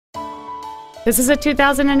This is a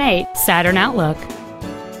 2008 Saturn Outlook.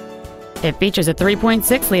 It features a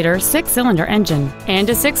 3.6-liter six-cylinder engine and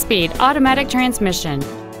a 6-speed automatic transmission.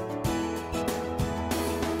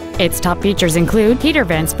 Its top features include heater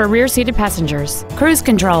vents for rear-seated passengers, cruise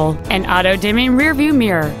control, an auto-dimming rear-view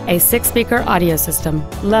mirror, a 6-speaker audio system,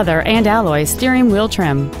 leather and alloy steering wheel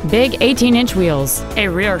trim, big 18-inch wheels, a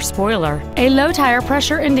rear spoiler, a low tire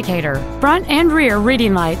pressure indicator, front and rear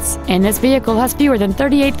reading lights, and this vehicle has fewer than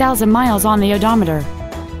 38,000 miles on the odometer.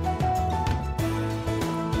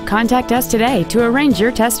 Contact us today to arrange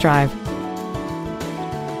your test drive.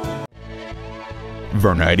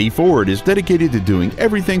 VernEideFord is dedicated to doing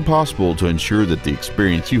everything possible to ensure that the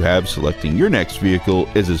experience you have selecting your next vehicle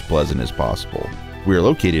is as pleasant as possible. We are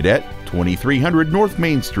located at 2300 North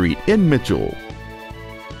Main Street in Mitchell.